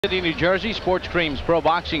City, New Jersey, Sports Cream's Pro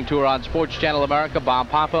Boxing Tour on Sports Channel America. Bob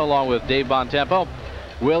Papa along with Dave Bontempo.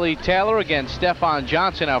 Willie Taylor against Stephan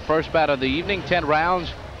Johnson, our first bout of the evening. 10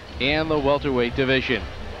 rounds in the welterweight division.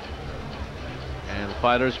 And the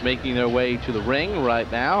fighters making their way to the ring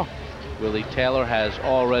right now. Willie Taylor has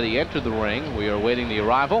already entered the ring. We are awaiting the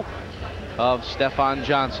arrival of Stephan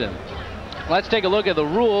Johnson. Let's take a look at the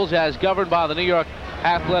rules as governed by the New York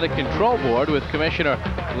Athletic Control Board with Commissioner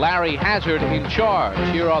Larry Hazard in charge.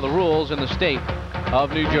 Here are the rules in the state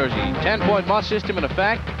of New Jersey. 10-point must system in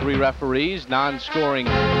effect. 3 referees, non-scoring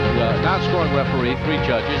referee, 3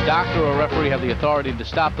 judges. Doctor or referee have the authority to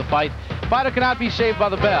stop the fight. Fighter cannot be saved by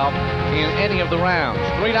the bell in any of the rounds.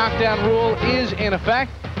 3 knockdown rule is in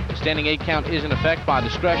effect. The standing 8 count is in effect by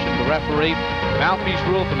discretion of the referee. Mouthpiece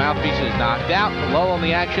rule, if the mouthpiece is knocked out, lull on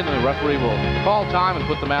the action, the referee will call time and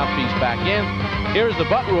put the mouthpiece back in. Here's the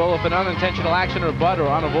butt rule. If an unintentional accident or butt or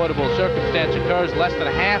unavoidable circumstance occurs less than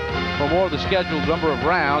half or more of the scheduled number of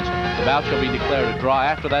rounds, the bout shall be declared a draw.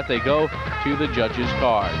 After that, they go to the judges'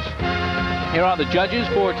 cards. Here are the judges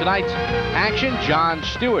for tonight's action. John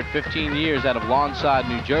Stewart, 15 years out of Lawnside,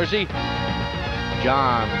 New Jersey.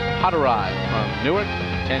 John Potteride from Newark,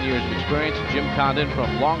 10 years of experience. Jim Condon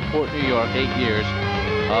from Longport, New York, 8 years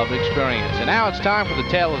of experience. And now it's time for the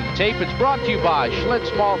tale of the tape. It's brought to you by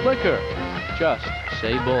Schlitz Malt Liquor. Just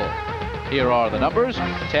say bull. Here are the numbers.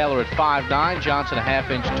 Taylor at 5'9", Johnson a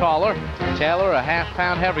half-inch taller. Taylor a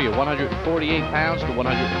half-pound heavier, 148 pounds to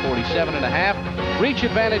 147.5. Reach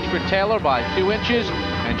advantage for Taylor by 2 inches,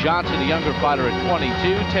 and Johnson, the younger fighter, at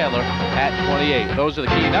 22. Taylor at 28. Those are the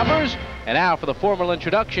key numbers. And now for the formal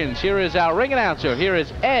introductions. Here is our ring announcer. Here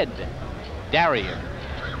is Ed Darrier.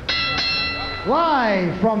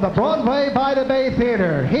 Live from the Broadway by the Bay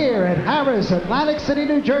Theater here at Harris, Atlantic City,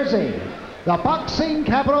 New Jersey, the boxing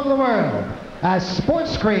capital of the world, as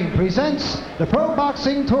Sports Cream presents the Pro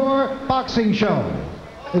Boxing Tour Boxing Show.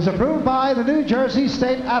 Is approved by the New Jersey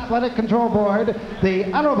State Athletic Control Board, the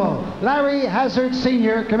Honorable Larry Hazard,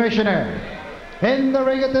 Senior Commissioner. In the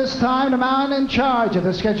ring at this time, the man in charge of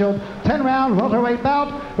the scheduled 10-round welterweight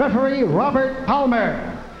bout, referee Robert Palmer.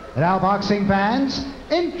 And now, boxing fans,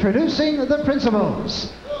 introducing the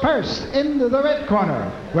principals. First, in the red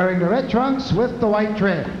corner, wearing the red trunks with the white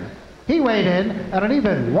trim. He weighed in at an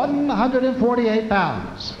even 148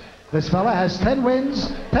 pounds. This fella has 10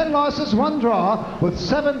 wins, 10 losses, 1 draw, with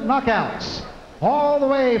 7 knockouts. All the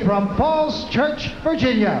way from Falls Church,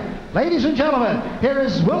 Virginia. Ladies and gentlemen, here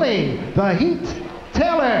is Willie the Heat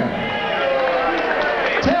Taylor.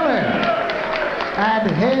 And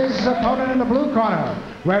his opponent in the blue corner,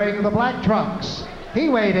 wearing the black trunks. He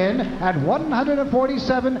weighed in at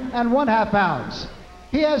 147.5 pounds.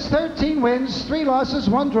 He has 13 wins, 3 losses,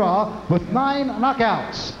 1 draw, with 9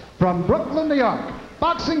 knockouts. From Brooklyn, New York.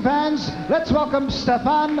 Boxing fans, let's welcome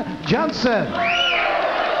Stephan Johnson.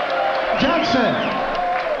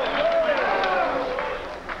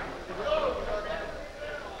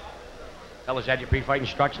 Fellas, had your pre-fight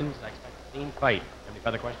instructions? I expect a clean fight. Any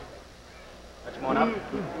further questions? Let's come on up.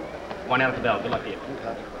 One out at the bell. Good luck to you.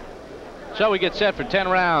 So we get set for 10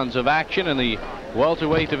 rounds of action in the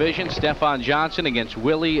welterweight division. Stephan Johnson against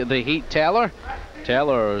Willie the Heat Taylor.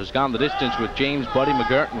 Taylor has gone the distance with James Buddy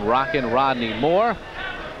McGirt and Rockin' Rodney Moore.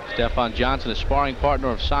 Stephan Johnson, a sparring partner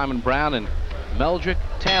of Simon Brown and Meldrick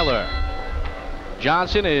Taylor.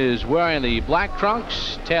 Johnson is wearing the black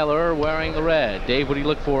trunks, Taylor wearing the red. Dave, what do you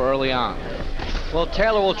look for early on? Well,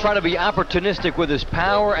 Taylor will try to be opportunistic with his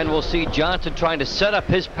power, and we'll see Johnson trying to set up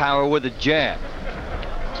his power with a jab.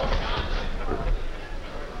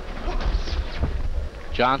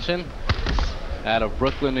 Johnson, out of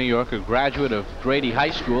Brooklyn, New York, a graduate of Grady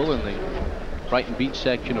High School in the Brighton Beach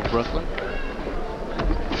section of Brooklyn.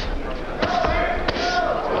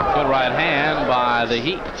 Good right hand by the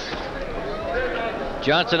Heat.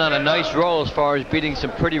 Johnson on a nice roll as far as beating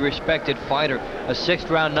some pretty respected fighter. A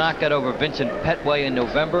 6th-round knockout over Vincent Petway in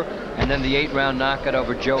November, and then the 8th-round knockout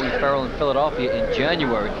over Joey Farrell in Philadelphia in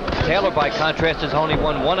January. Taylor, by contrast, has only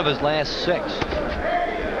won 1 of his last 6.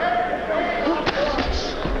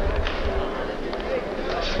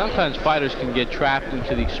 Sometimes fighters can get trapped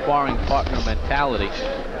into the sparring partner mentality.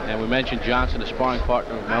 And we mentioned Johnson, a sparring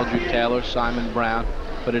partner of Meldrick Taylor, Simon Brown,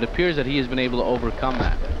 but it appears that he has been able to overcome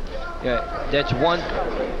that. Yeah, that's one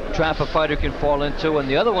trap a fighter can fall into, and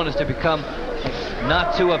the other one is to become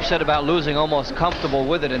not too upset about losing, almost comfortable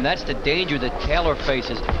with it, and that's the danger that Taylor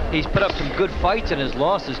faces. He's put up some good fights in his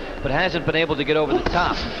losses, but hasn't been able to get over the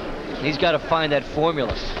top. He's got to find that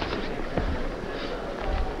formula.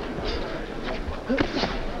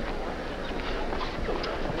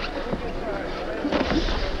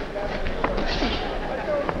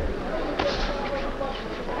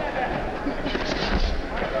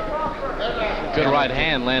 Good right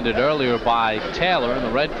hand landed earlier by Taylor in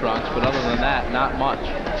the red trunks, but other than that, not much.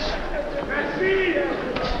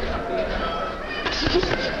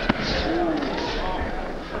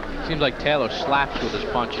 Seems like Taylor slaps with his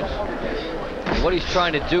punches. What he's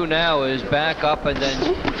trying to do now is back up and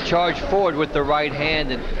then charge forward with the right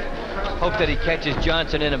hand and hope that he catches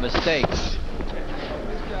Johnson in a mistake.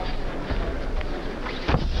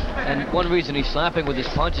 And one reason he's slapping with his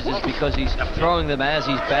punches is because he's throwing them as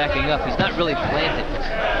he's backing up. He's not really planted.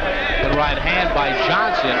 The right hand by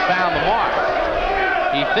Johnson found the mark.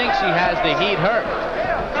 He thinks he has the heat hurt.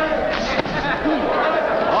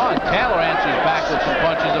 Oh, and Taylor answers back with some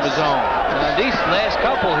punches of his own. These last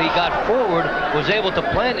couple, he got forward, was able to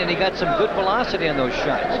plant, and he got some good velocity on those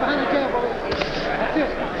shots.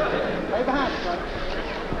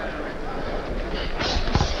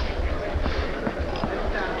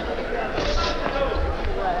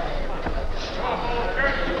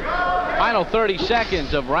 Final 30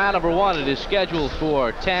 seconds of round number 1. It is scheduled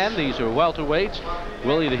for 10. These are welterweights.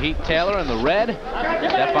 Willie the Heat Taylor in the red.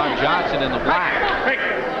 Stephan Johnson in the black.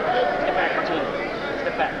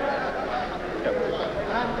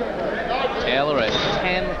 Taylor at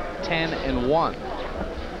 10-10-1.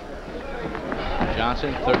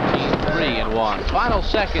 Johnson 13-3-1. Final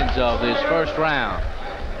seconds of this first round.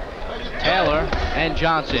 Taylor and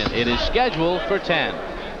Johnson. It is scheduled for 10.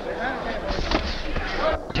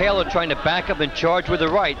 Taylor trying to back up and charge with the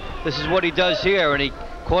right. This is what he does here, and he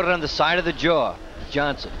caught it on the side of the jaw.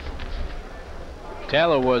 Johnson.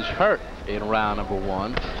 Taylor was hurt in round number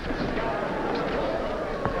 1.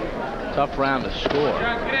 Tough round to score.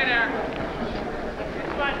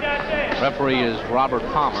 Referee is Robert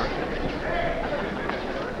Palmer.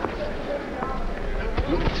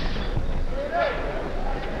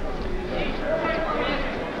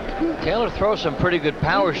 Taylor throws some pretty good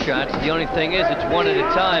power shots. The only thing is it's one at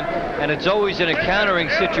a time, and it's always in a countering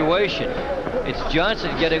situation. It's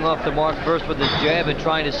Johnson getting off the mark first with his jab and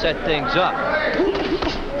trying to set things up.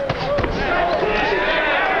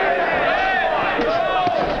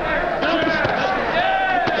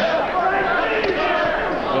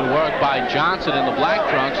 Good work by Johnson in the black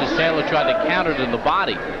trunks as Taylor tried to counter it in the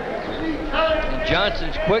body. And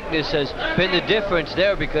Johnson's quickness has been the difference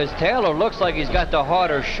there because Taylor looks like he's got the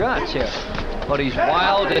harder shots here. But he's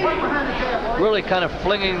wild and really kind of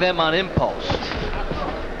flinging them on impulse.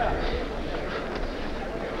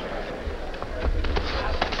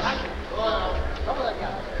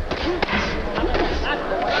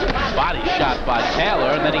 Body shot by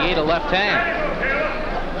Taylor, and then he ate a left hand.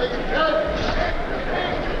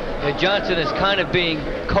 And Johnson is kind of being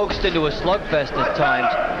coaxed into a slugfest at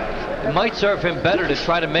times. It might serve him better to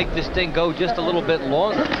try to make this thing go just a little bit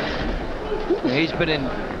longer. He's been in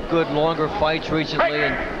good longer fights recently,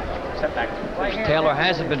 and Taylor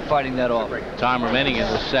hasn't been fighting that often. Time remaining in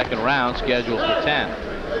the second round, scheduled for 10.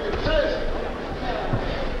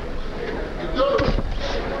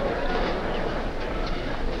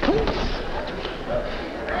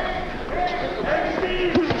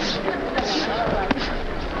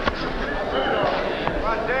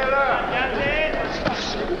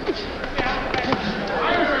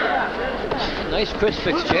 Nice crisp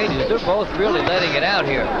exchanges. They're both really letting it out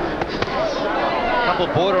here. A couple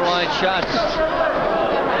borderline shots.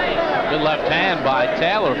 Good left hand by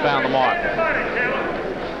Taylor found the mark.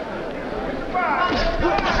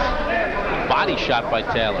 Body shot by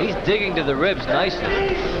Taylor. He's digging to the ribs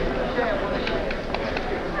nicely.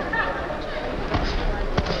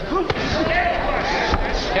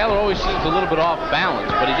 Taylor always seems a little bit off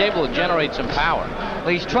balance, but he's able to generate some power. Well,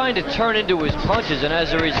 he's trying to turn into his punches, and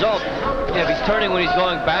as a result, if he's turning when he's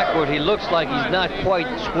going backward, he looks like he's not quite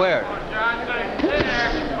square.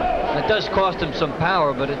 It does cost him some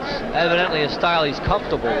power, but it's evidently a style he's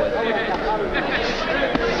comfortable with.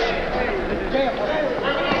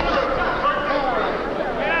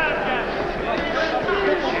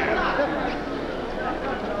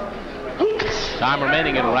 Time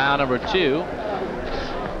remaining in round number 2.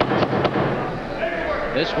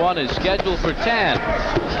 This one is scheduled for 10.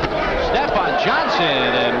 Stephan Johnson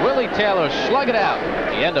and Willie Taylor slug it out at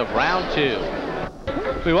the end of round 2.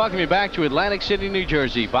 We welcome you back to Atlantic City, New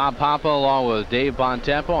Jersey. Bob Papa along with Dave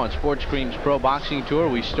Bontempo on Sports Cream's Pro Boxing Tour.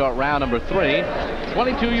 We start round number 3.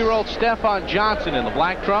 22-year-old Stephan Johnson in the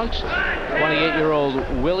black trunks.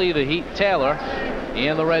 28-year-old Willie the Heat Taylor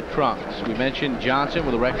in the red trunks. We mentioned Johnson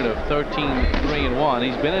with a record of 13-3-1.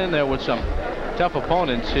 He's been in there with some tough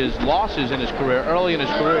opponents. His losses in his career, early in his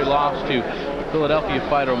career, he lost to Philadelphia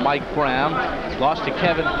fighter Mike Brown, lost to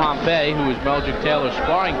Kevin Pompey, who was Meldrick Taylor's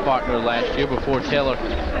sparring partner last year before Taylor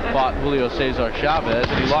fought Julio Cesar Chavez,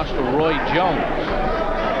 and he lost to Roy Jones.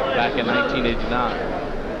 back in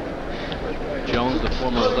 1989. Jones, the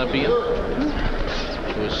former Olympian,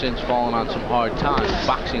 who has since fallen on some hard times,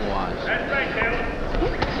 boxing-wise.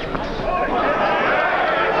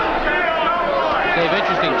 Dave,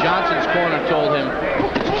 interesting, Johnson's corner told him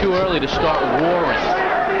it's too early to start roaring.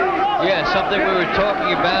 Yeah, something we were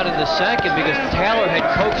talking about in the second, because Taylor had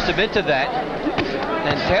coaxed him into that.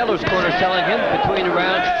 And Taylor's corner telling him between the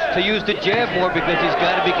rounds to use the jab more because he's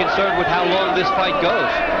got to be concerned with how long this fight goes.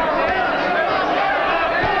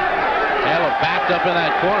 Taylor backed up in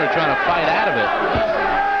that corner trying to fight out of it.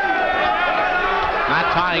 Not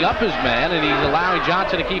tying up his man, and he's allowing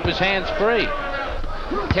Johnson to keep his hands free.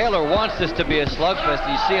 Taylor wants this to be a slugfest.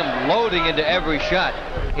 You see him loading into every shot.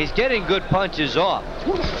 He's getting good punches off,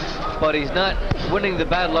 but he's not winning the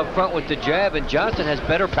battle up front with the jab, and Johnson has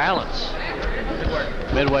better balance.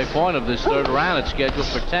 Midway point of this third round, it's scheduled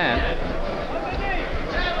for 10.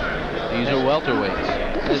 These are welterweights.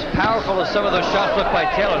 As powerful as some of those shots look by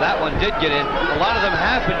Taylor, that one did get in. A lot of them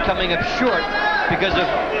have been coming up short because of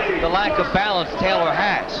the lack of balance Taylor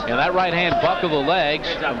has. Yeah, that right hand buckled the legs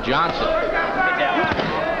of Johnson.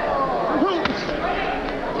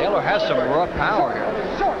 Taylor has some raw power here.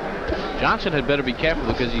 Johnson had better be careful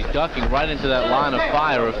because he's ducking right into that line of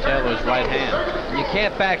fire of Taylor's right hand. You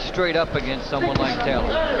can't back straight up against someone like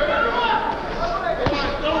Taylor.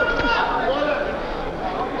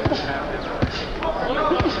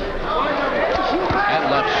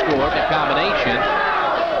 That left scored the combination.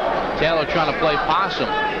 Taylor trying to play possum.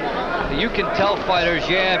 You can tell fighters,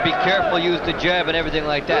 yeah, be careful, use the jab and everything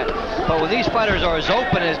like that. But when these fighters are as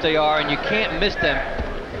open as they are and you can't miss them,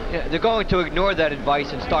 they're going to ignore that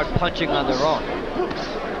advice and start punching on their own.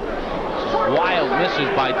 Wild misses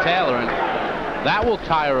by Taylor, and that will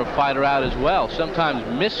tire a fighter out as well. Sometimes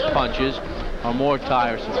missed punches are more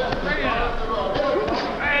tiresome.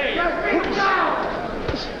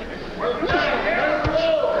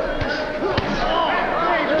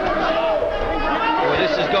 Well,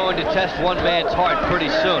 this is going to test one man's heart pretty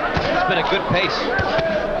soon. It's been a good pace.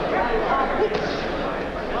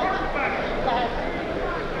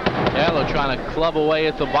 Taylor trying to club away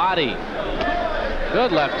at the body.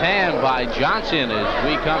 Good left hand by Johnson as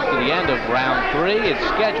we come to the end of round 3. It's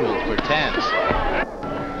scheduled for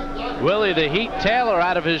 10. Willie the Heat Taylor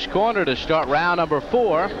out of his corner to start round number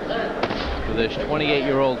 4. For this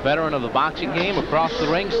 28-year-old veteran of the boxing game, across the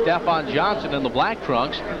ring, Stephan Johnson in the black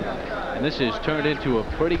trunks. And this has turned into a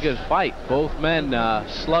pretty good fight. Both men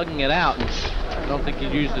slugging it out. And I don't think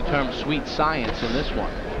you'd use the term sweet science in this one.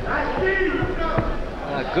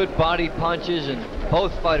 Good body punches, and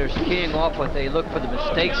both fighters keying off what they look for the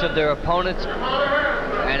mistakes of their opponents,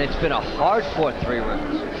 and it's been a hard-fought 3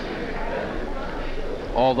 rounds.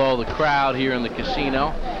 Although the crowd here in the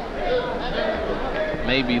casino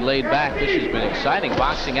may be laid back, this has been exciting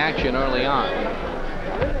boxing action early on.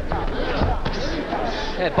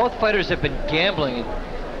 Yeah, both fighters have been gambling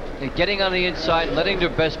and getting on the inside, letting their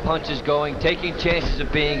best punches going, taking chances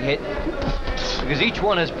of being hit, because each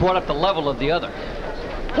one has brought up the level of the other.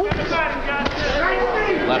 Left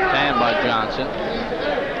hand by Johnson.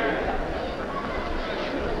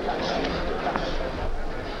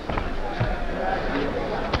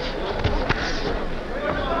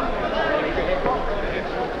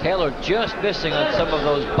 Taylor just missing on some of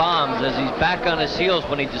those bombs as he's back on his heels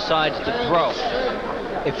when he decides to throw.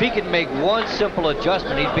 If he can make one simple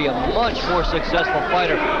adjustment, he'd be a much more successful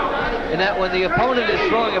fighter. And that when the opponent is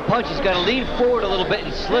throwing a punch, he's got to lean forward a little bit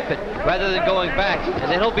and slip it rather than going back.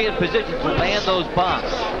 And then he'll be in position to land those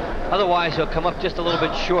bombs. Otherwise, he'll come up just a little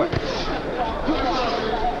bit short.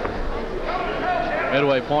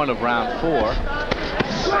 Midway point of round 4.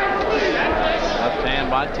 Left hand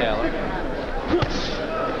by Taylor.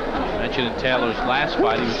 Mentioned in Taylor's last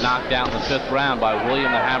fight, he was knocked out in the 5th round by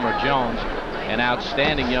William the Hammer Jones, an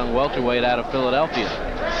outstanding young welterweight out of Philadelphia.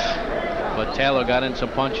 But Taylor got in some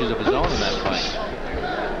punches of his own in that fight.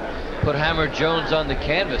 Put Hammer Jones on the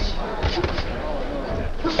canvas.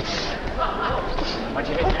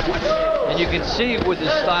 And you can see with his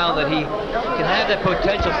style that he can have that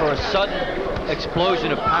potential for a sudden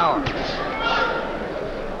explosion of power.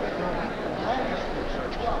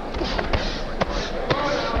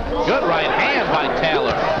 Good right hand by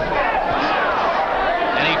Taylor.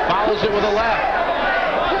 And he follows it with a left.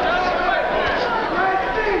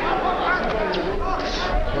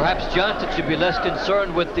 Perhaps Johnson should be less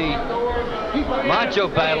concerned with the macho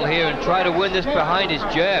battle here and try to win this behind his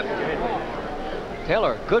jab.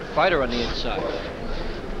 Taylor, good fighter on the inside.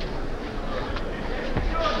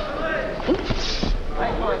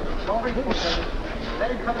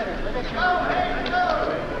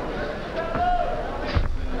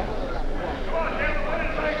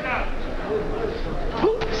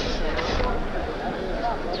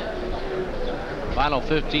 final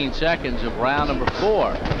 15 seconds of round number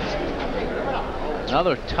 4.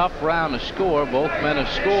 Another tough round to score. Both men have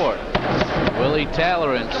scored. Willie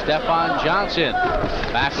Taylor and Stephan Johnson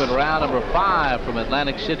back with round number 5 from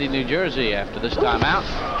Atlantic City, New Jersey after this timeout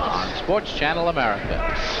on Sports Channel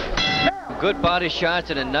America. Good body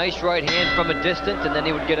shots and a nice right hand from a distance, and then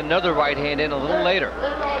he would get another right hand in a little later.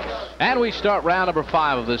 And we start round number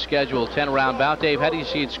 5 of the scheduled 10-round bout. Dave, how do you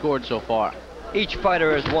see it scored so far? Each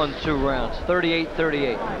fighter has won 2 rounds,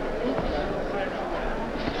 38-38.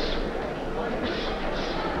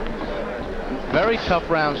 Very tough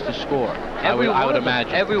rounds to score, I would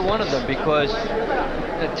imagine. Every one of them, because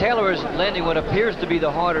Taylor is landing what appears to be the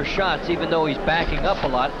harder shots, even though he's backing up a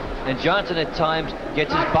lot. And Johnson at times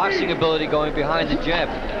gets his boxing ability going behind the jab.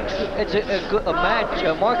 It's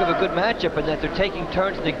a mark of a good matchup in that they're taking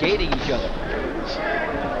turns negating each other.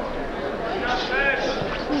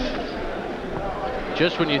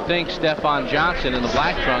 Just when you think Stephan Johnson in the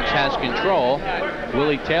black trunks has control,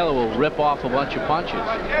 Willie Taylor will rip off a bunch of punches.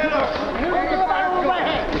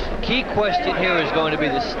 Key question here is going to be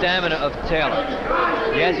the stamina of Taylor.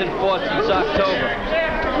 He hasn't fought since October.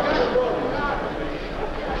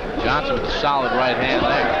 Johnson with a solid right hand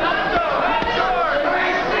there.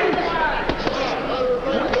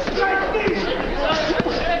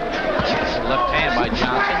 Left hand by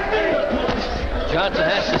Johnson. Johnson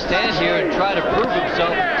has to stand here and try to prove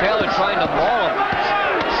himself. Taylor trying to maul him.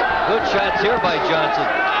 Good shots here by Johnson.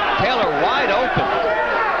 Taylor wide open.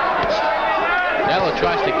 Taylor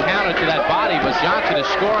tries to counter to that body, but Johnson is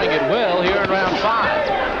scoring at will here in round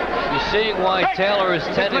 5. You're seeing why Taylor is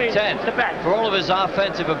 10-10. For all of his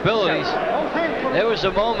offensive abilities, there was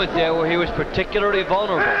a moment there where he was particularly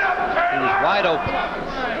vulnerable. He was wide open.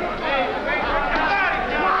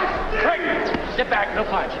 Sit back, no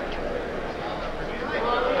punch.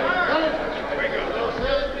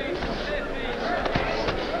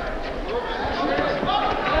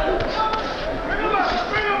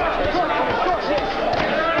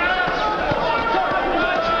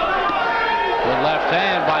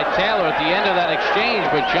 Hand by Taylor at the end of that exchange,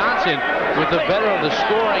 but Johnson with the better of the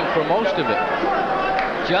scoring for most of it.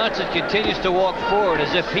 Johnson continues to walk forward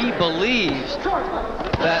as if he believes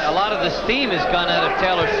that a lot of the steam has gone out of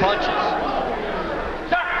Taylor's punches.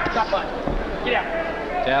 Stop. Get out.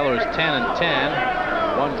 Taylor is 10-10,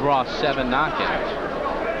 1 draw, 7 knockouts.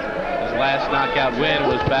 His last knockout win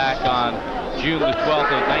was back on June the 12th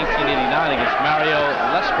of 1989 against Mario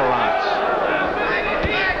Lesperance.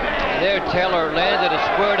 There Taylor landed a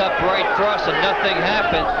squared up right cross and nothing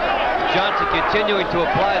happened. Johnson continuing to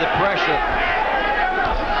apply the pressure.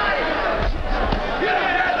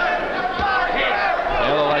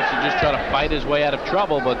 Taylor likes to just try to fight his way out of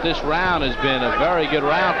trouble, but this round has been a very good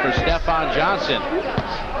round for Stephan Johnson.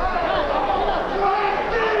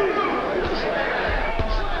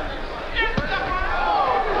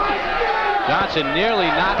 Johnson nearly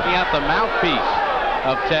knocking out the mouthpiece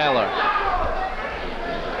of Taylor.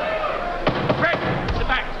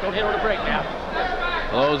 Don't hit on the break now.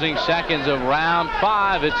 Closing seconds of round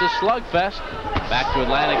 5. It's a slugfest. Back to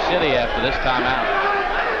Atlantic City after this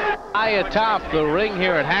timeout. High atop the ring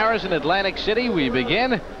here at Harrison, Atlantic City, we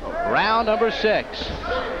begin round number 6.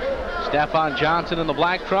 Stephan Johnson in the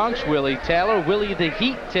black trunks, Willie Taylor, Willie the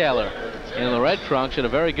Heat Taylor in the red trunks, and a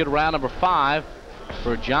very good round number 5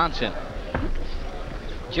 for Johnson.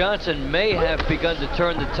 Johnson may have begun to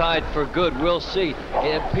turn the tide for good. We'll see.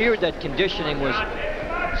 It appeared that conditioning was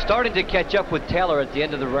starting to catch up with Taylor at the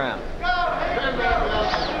end of the round.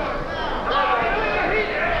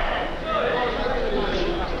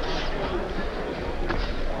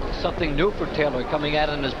 Something new for Taylor, coming out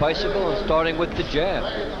on his bicycle and starting with the jab.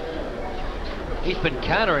 He's been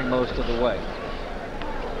countering most of the way.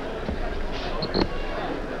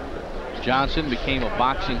 Johnson became a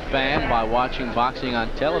boxing fan by watching boxing on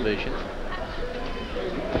television.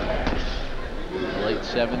 Late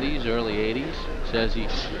 70s, early 80s. Says he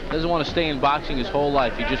doesn't want to stay in boxing his whole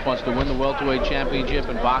life. He just wants to win the welterweight championship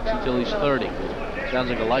and box until he's 30. Sounds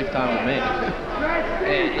like a lifetime to me.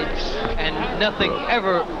 And nothing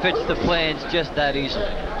ever fits the plans just that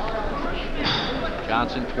easily.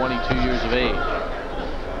 Johnson, 22 years of age.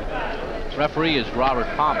 Referee is Robert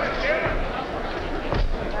Palmer.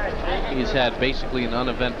 He's had basically an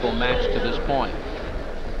uneventful match to this point.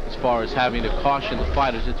 As far as having to caution the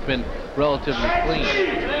fighters, it's been relatively clean.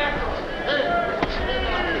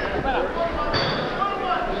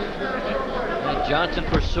 And Johnson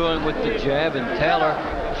pursuing with the jab, and Taylor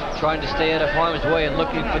trying to stay out of harm's way and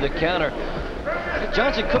looking for the counter.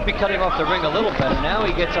 Johnson could be cutting off the ring a little better. Now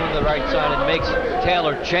he gets on the right side and makes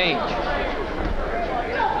Taylor change.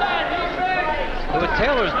 What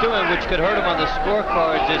Taylor's doing, which could hurt him on the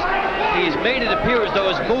scorecards, is he's made it appear as though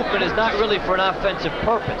his movement is not really for an offensive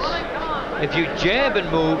purpose. If you jab and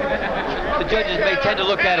move, the judges may tend to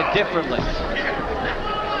look at it differently.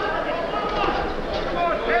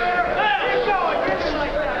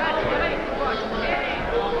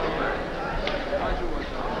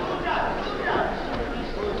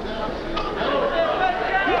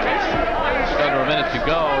 Just under a minute to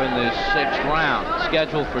go in this 6th round.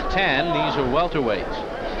 Scheduled for 10. These are welterweights.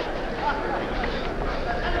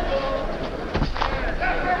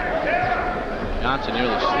 Johnson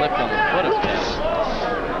nearly slipped on the foot of Taylor.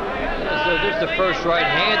 There's the first right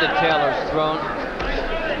hand that Taylor's thrown.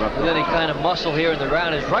 And then he kind of muscle here in the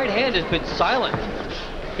round. His right hand has been silent.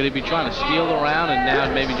 Could he be trying to steal the round and now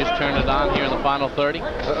maybe just turn it on here in the final 30?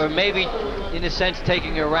 Or maybe, in a sense,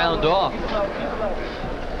 taking a round off.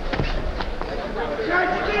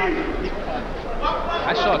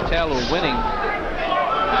 I saw Taylor winning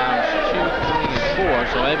rounds 2, 3, and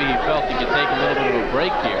 4, so maybe he felt he could take a little bit of a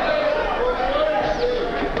break here.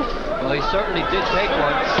 Well, he certainly did take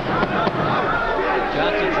one.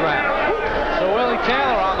 Johnson's round. So Willie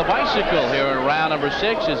Taylor on the bicycle here in round number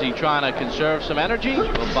 6. Is he trying to conserve some energy?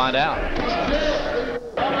 We'll find out.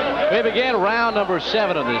 We begin round number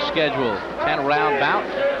 7 of this scheduled 10-round bout.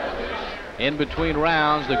 In between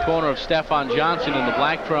rounds, the corner of Stephan Johnson in the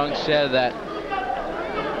black trunks said that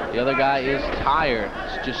the other guy is tired.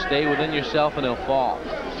 Just stay within yourself and he'll fall.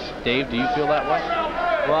 Dave, do you feel that way?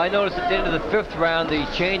 Well, I noticed at the end of the 5th round the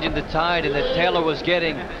change in the tide and that Taylor was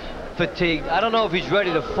getting fatigued. I don't know if he's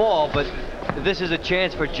ready to fall, but this is a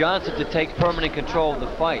chance for Johnson to take permanent control of the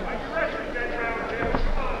fight.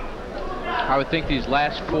 I would think these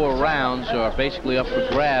last 4 rounds are basically up for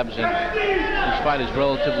grabs, and this fight is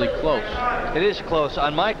relatively close. It is close.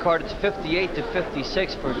 On my card, it's 58 to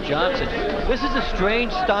 56 for Johnson. This is a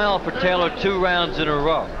strange style for Taylor 2 rounds in a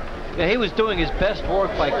row. Now, he was doing his best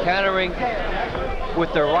work by countering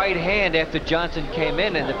with the right hand after Johnson came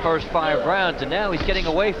in the first 5 rounds, and now he's getting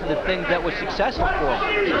away from the things that was successful for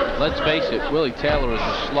him. Let's face it, Willie Taylor is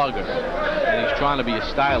a slugger, and he's trying to be a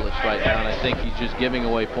stylist right now, and I think he's just giving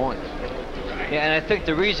away points. Yeah, and I think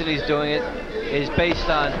the reason he's doing it is based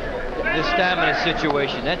on the stamina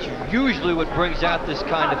situation. That's usually what brings out this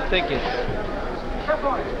kind of thinking.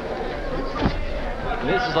 And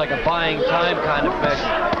this is like a buying time kind of measure.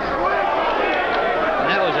 And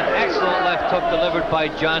that was an excellent left hook delivered by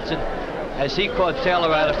Johnson as he caught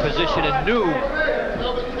Taylor out of position and knew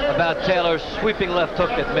about Taylor's sweeping left hook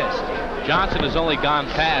that missed. Johnson has only gone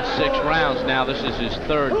past 6 rounds now. This is his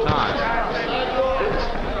 3rd time.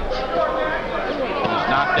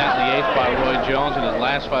 Knocked out in the 8th by Roy Jones in his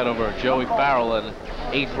last fight over Joey Farrell, an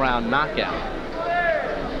 8th round knockout.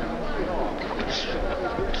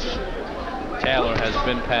 Taylor has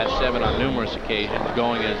been past 7 on numerous occasions,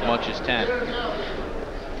 going as much as 10.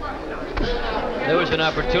 There was an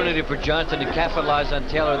opportunity for Johnson to capitalize on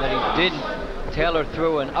Taylor that he didn't. Taylor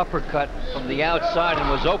threw an uppercut from the outside and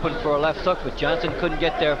was open for a left hook, but Johnson couldn't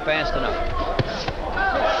get there fast enough.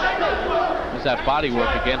 That body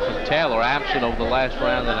work again from Taylor, absent over the last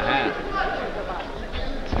round and a half.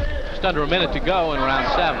 Just under a minute to go in round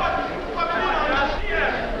 7.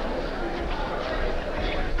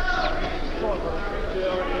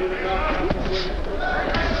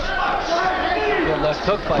 Good left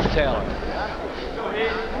hook by Taylor.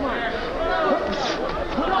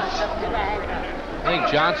 I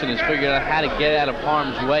think Johnson has figured out how to get out of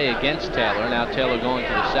harm's way against Taylor. Now Taylor going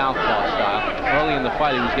to the southpaw style. Early in the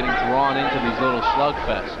fight, he was getting drawn into these little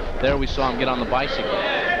slugfests. There we saw him get on the bicycle.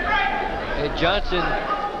 And Johnson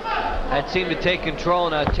had seemed to take control.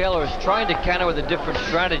 Now Taylor is trying to counter with a different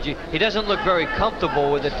strategy. He doesn't look very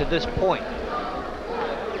comfortable with it to this point.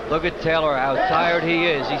 Look at Taylor, how tired he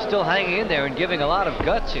is. He's still hanging in there and giving a lot of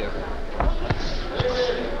guts here.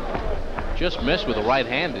 Just missed with a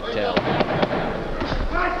right-handed Taylor.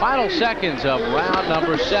 Final seconds of round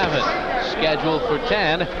number 7, scheduled for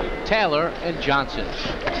 10, Taylor and Johnson.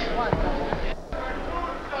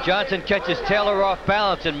 Johnson catches Taylor off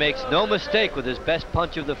balance and makes no mistake with his best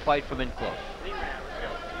punch of the fight from in close.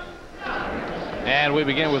 And we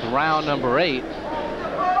begin with round number 8.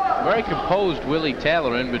 Very composed Willie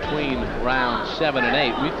Taylor in between rounds 7 and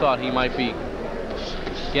 8. We thought he might be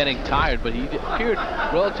getting tired, but he appeared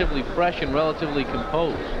relatively fresh and relatively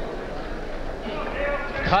composed.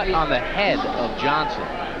 Cut on the head of Johnson.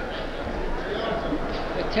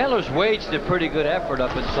 Taylor's waged a pretty good effort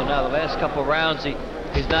up until now. The last couple rounds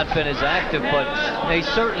he's not been as active, but he's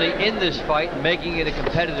certainly in this fight and making it a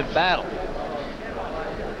competitive battle.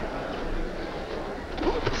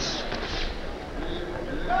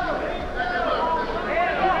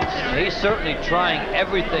 He's certainly trying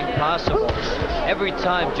everything possible. Every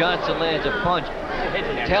time Johnson lands a punch,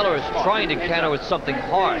 Taylor is trying to counter with something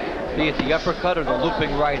hard, be it the uppercut or the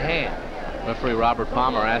looping right hand. Referee Robert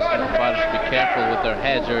Palmer asking the fighters to be careful with their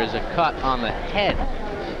heads. There is a cut on the head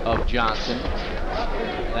of Johnson.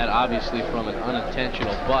 That obviously from an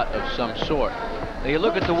unintentional butt of some sort. Now you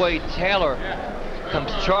look at the way Taylor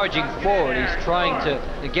comes charging forward. He's trying to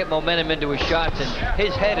get momentum into his shots, and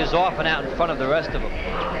his head is off and out in front of the rest of them.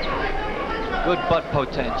 Good butt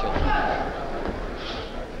potential.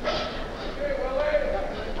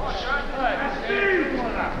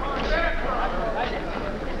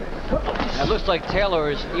 It looks like Taylor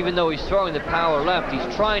is, even though he's throwing the power left,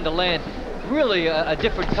 he's trying to land really a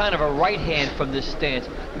different kind of a right hand from this stance,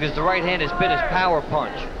 because the right hand has been his power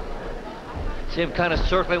punch. See him kind of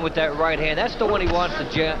circling with that right hand. That's the one he wants to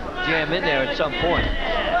jam in there at some point.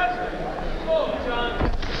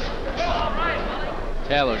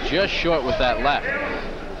 Taylor just short with that left.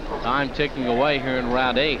 Time ticking away here in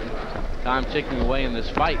round 8. Time ticking away in this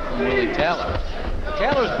fight from Willie Taylor.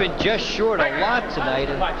 Taylor's been just short a lot tonight,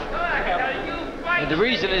 and the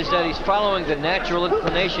reason is that he's following the natural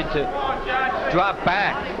inclination to drop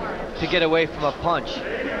back to get away from a punch.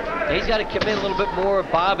 He's got to commit a little bit more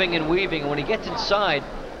bobbing and weaving. When he gets inside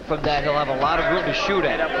from that, he'll have a lot of room to shoot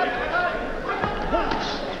at.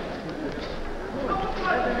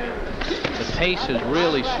 The pace has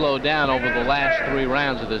really slowed down over the last 3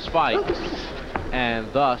 rounds of this fight, and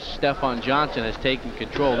thus Stephan Johnson has taken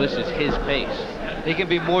control. This is his pace. He can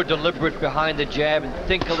be more deliberate behind the jab and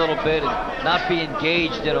think a little bit and not be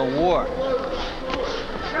engaged in a war.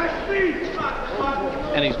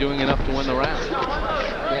 And he's doing enough to win the round.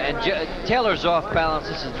 Yeah, and Taylor's off balance.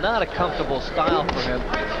 This is not a comfortable style for him.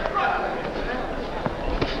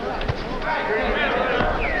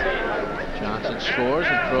 Johnson scores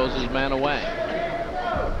and throws his man away.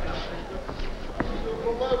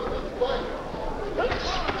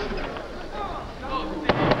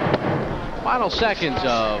 Final seconds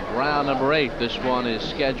of round number 8. This one is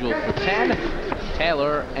scheduled for 10.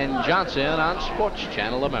 Taylor and Johnson on Sports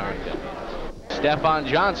Channel America. Stephan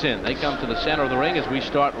Johnson, they come to the center of the ring as we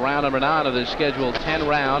start round number 9 of this scheduled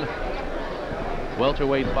 10-round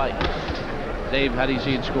welterweight fight. Dave, how do you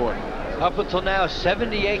see it scored? Up until now,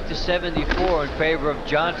 78-74 in favor of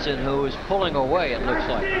Johnson, who is pulling away, it looks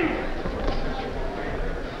like.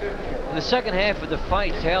 In the second half of the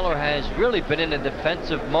fight, Taylor has really been in a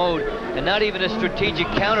defensive mode and not even a strategic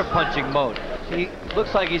counterpunching mode. He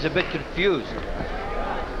looks like he's a bit confused.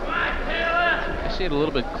 I see it a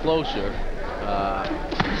little bit closer.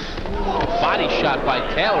 Body shot by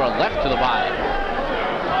Taylor, left to the body.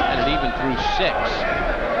 And it even through 6.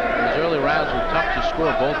 These early rounds were tough to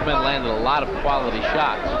score. Both men landed a lot of quality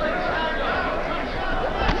shots.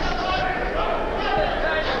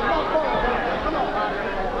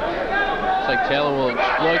 Looks like Taylor will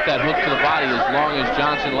exploit that hook to the body as long as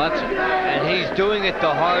Johnson lets him. And he's doing it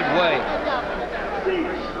the hard way.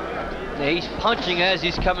 He's punching as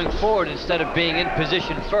he's coming forward instead of being in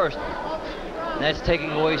position first. And that's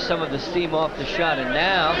taking away some of the steam off the shot. And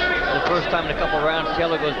now, for the first time in a couple rounds,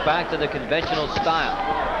 Taylor goes back to the conventional style.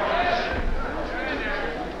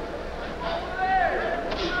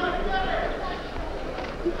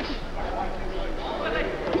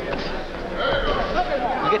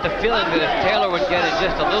 You get the feeling that if Taylor would get in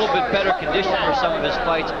just a little bit better condition for some of his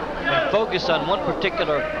fights and focus on one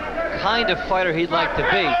particular kind of fighter he'd like to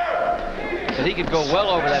be, that he could go well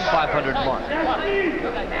over that 500 mark.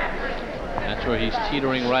 That's where he's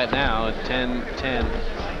teetering right now at 10, 10,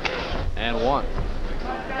 and 1.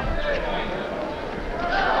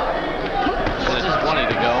 This is 20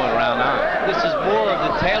 to go in round 9. This is more of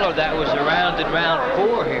the Taylor that was around in round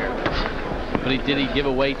 4 here. But did he give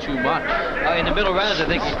away too much? In the middle rounds, I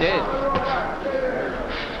think he did.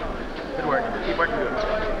 Good work. Keep working good.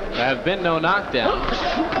 There have been no knockdowns.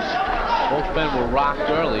 Both men were rocked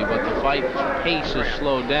early, but the fight pace has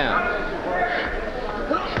slowed down.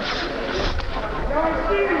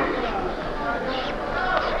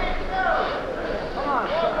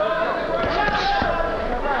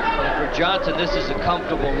 For Johnson, this is a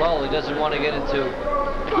comfortable lull. He doesn't want to get into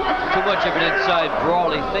too much of an inside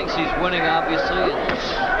brawl. He thinks he's winning, obviously, and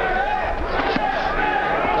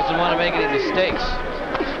doesn't want to make any mistakes.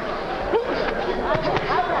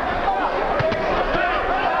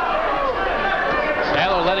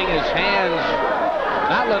 Taylor letting his hands,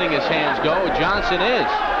 not letting his hands go. Johnson is.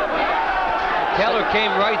 Taylor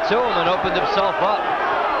came right to him and opened himself up.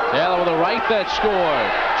 Taylor with a right that scored.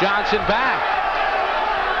 Johnson back.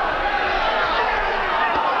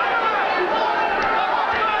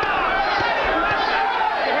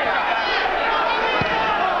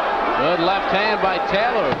 Good left hand by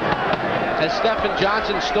Taylor as Stephan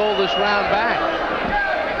Johnson stole this round back.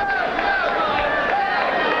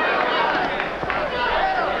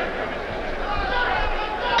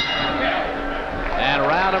 And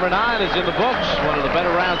round number 9 is in the books. One of the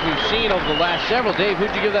better rounds we've seen over the last several. Dave,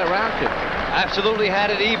 who'd you give that round to? Absolutely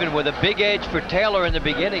had it even, with a big edge for Taylor in the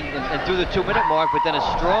beginning and through the 2-minute mark, but then a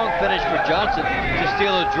strong finish for Johnson to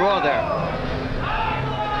steal a draw there.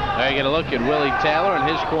 There you get a look at Willie Taylor in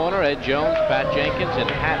his corner, Ed Jones, Pat Jenkins,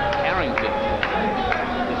 and Hat Harrington.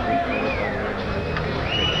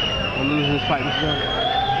 We're losing this fight, Mr. Jones.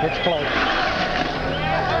 It's close.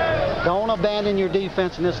 Don't abandon your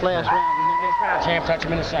defense in this last round. Champ, touch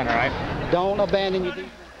him in the center, right? Don't abandon your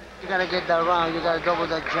defense. You gotta get that round. You gotta double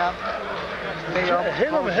that jump. Hit him.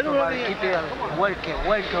 Keep it working.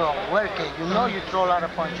 You know you throw a lot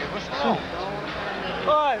of punches. All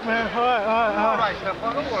right, man. All right,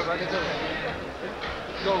 Stephan. Don't worry about it.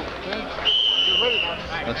 Go.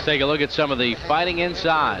 Let's take a look at some of the fighting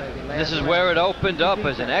inside. This is where it opened up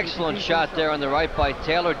as an excellent shot there on the right by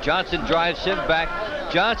Taylor. Johnson drives him back.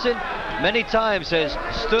 Johnson many times has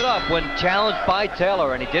stood up when challenged by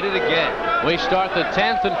Taylor, and he did it again. We start the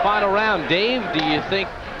 10th and final round. Dave, do you think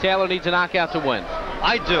Taylor needs a knockout to win?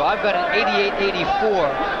 I do. I've got an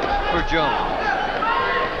 88-84 for Jones.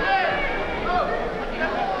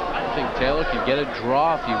 I think Taylor can get a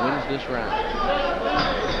draw if he wins this round.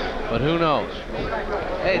 But who knows?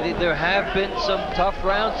 Hey, there have been some tough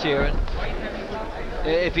rounds here, and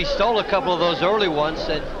if he stole a couple of those early ones,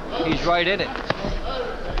 then he's right in it.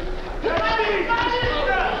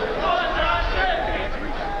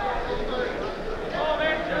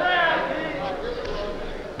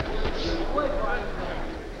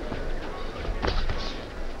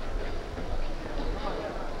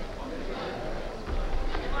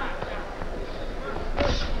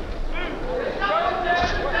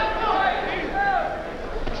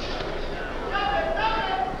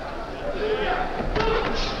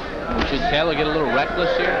 Should Taylor get a little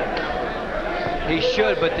reckless here? He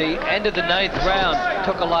should, but the end of the 9th round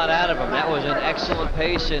took a lot out of him. That was an excellent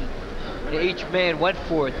pace, and each man went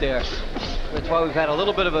for it there. That's why we've had a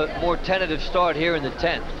little bit of a more tentative start here in the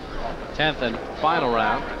 10th. 10th and final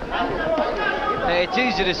round. Hey, it's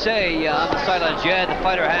easy to say on the sidelines, yeah, the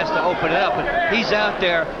fighter has to open it up, but he's out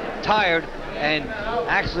there tired, and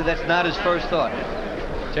actually that's not his first thought.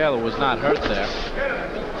 Taylor was not hurt there.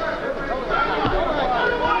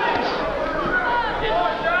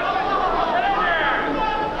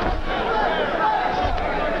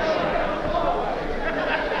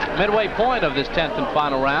 Midway point of this 10th and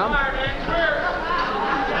final round.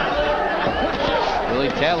 Willie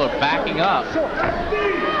Taylor backing up.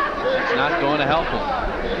 It's not going to help him.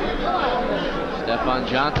 Stephan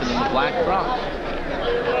Johnson in the black trunks,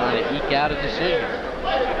 trying to eke out a decision.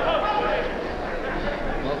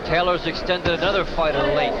 Well, Taylor's extended another fighter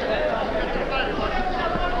late.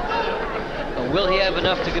 But will he have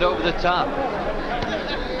enough to get over the top?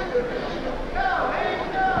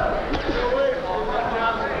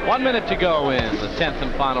 One minute to go in the 10th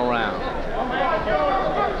and final round.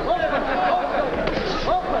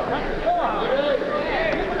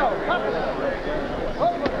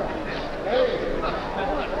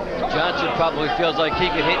 Johnson probably feels like he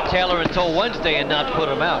could hit Taylor until Wednesday and not put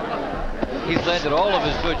him out. He's landed all of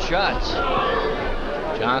his good shots.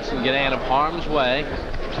 Johnson getting out of harm's way.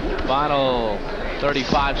 Final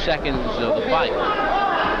 35 seconds of the fight.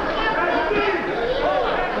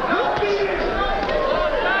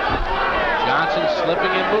 Johnson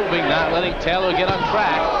slipping and moving, not letting Taylor get on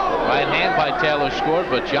track. Right hand by Taylor scored,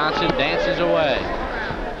 but Johnson dances away.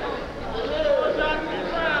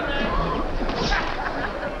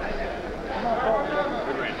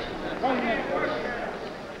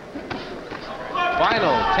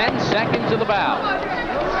 Final 10 seconds of the bout.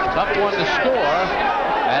 Tough one to score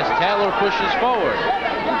as Taylor pushes forward.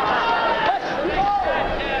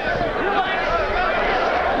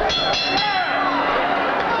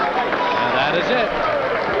 That is it.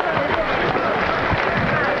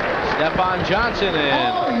 Stephan Johnson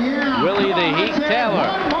and Willie the Heat Taylor.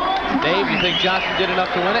 Dave, you think Johnson did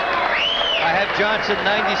enough to win it? I have Johnson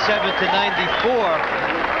 97 to 94.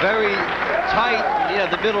 Very tight. You know,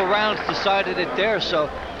 the middle rounds decided it there. So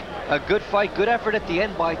a good fight, good effort at the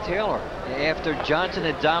end by Taylor. After Johnson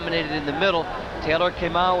had dominated in the middle, Taylor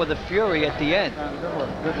came out with a fury at the end.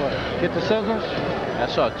 Good work. Get the scissors. I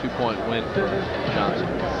saw a 2-point win for Johnson.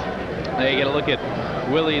 There you get a look at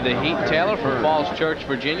Willie the Heat Taylor from Falls Church,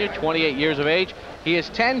 Virginia, 28 years of age. He is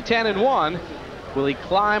 10-10-1. Will he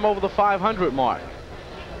climb over the 500 mark?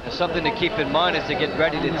 And something to keep in mind as they get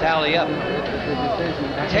ready to tally up.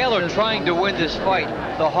 Taylor trying to win this fight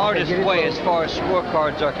the hardest way as far as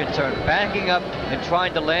scorecards are concerned. Backing up and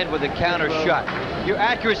trying to land with a counter shot. Your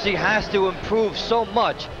accuracy has to improve so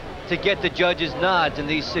much to get the judges' nods in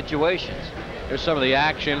these situations. Here's some of the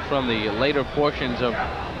action from the later portions of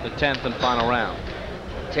the 10th and final round.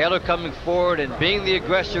 Taylor coming forward and being the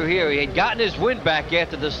aggressor here. He had gotten his wind back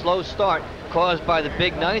after the slow start caused by the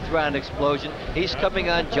big 9th round explosion. He's coming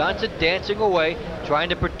on. Johnson dancing away, trying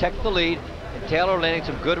to protect the lead. And Taylor landing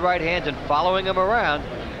some good right hands and following him around.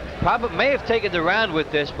 Probably may have taken the round with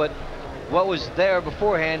this, but what was there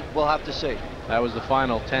beforehand, we'll have to see. That was the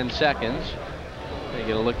final 10 seconds. They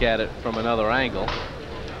get a look at it from another angle.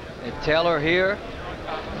 And Taylor here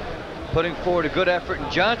putting forward a good effort. And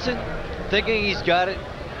Johnson, thinking he's got it,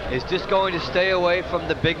 is just going to stay away from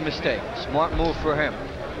the big mistake. Smart move for him.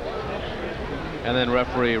 And then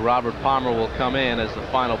referee Robert Palmer will come in as the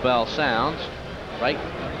final bell sounds right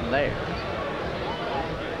there.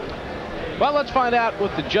 Well, let's find out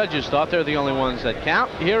what the judges thought. They're the only ones that count.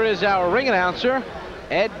 Here is our ring announcer,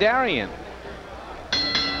 Ed Darian.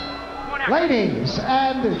 Ladies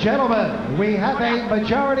and gentlemen, we have a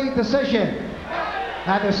majority decision.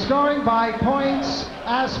 And the scoring by points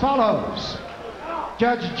as follows.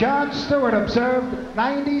 Judge John Stewart observed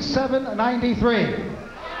 97-93.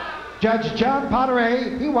 Judge John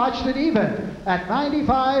Potteray, he watched it even at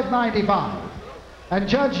 95-95. And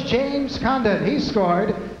Judge James Condon, he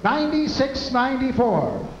scored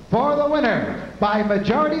 96-94. For the winner, by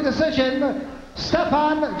majority decision,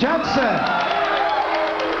 Stephan Johnson.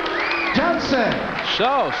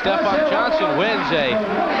 So Stephan Johnson wins a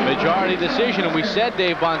majority decision, and we said,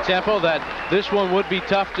 Dave Bontempo, that this one would be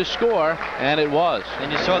tough to score, and it was.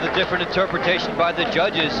 And you saw the different interpretation by the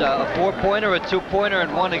judges, a 4-pointer, a 2-pointer,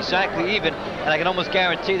 and one exactly even, and I can almost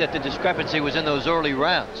guarantee that the discrepancy was in those early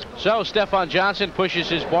rounds. So Stephan Johnson pushes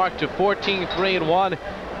his mark to 14-3-1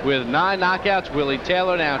 with 9 knockouts. Willie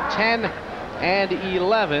Taylor now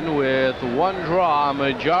 10-11 with 1 draw,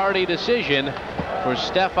 majority decision for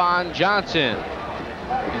Stephan Johnson.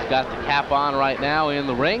 He's got the cap on right now in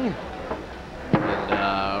the ring.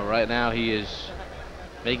 And right now he is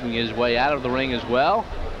making his way out of the ring as well.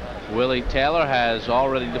 Willie Taylor has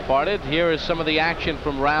already departed. Here is some of the action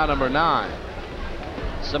from round number 9.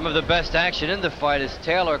 Some of the best action in the fight is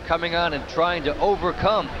Taylor coming on and trying to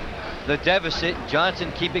overcome the deficit.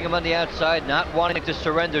 Johnson keeping him on the outside, not wanting to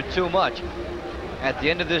surrender too much. At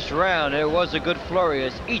the end of this round, there was a good flurry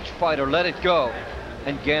as each fighter let it go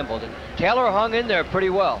and gambled. And Taylor hung in there pretty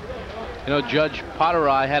well. You know, Judge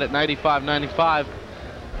Potteray had it 95-95.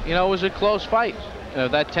 You know, it was a close fight.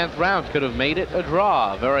 That 10th round could have made it a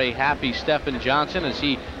draw. Very happy Stephan Johnson as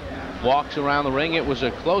he walks around the ring. It was a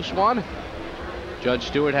close one. Judge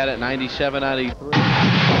Stewart had it 97-93.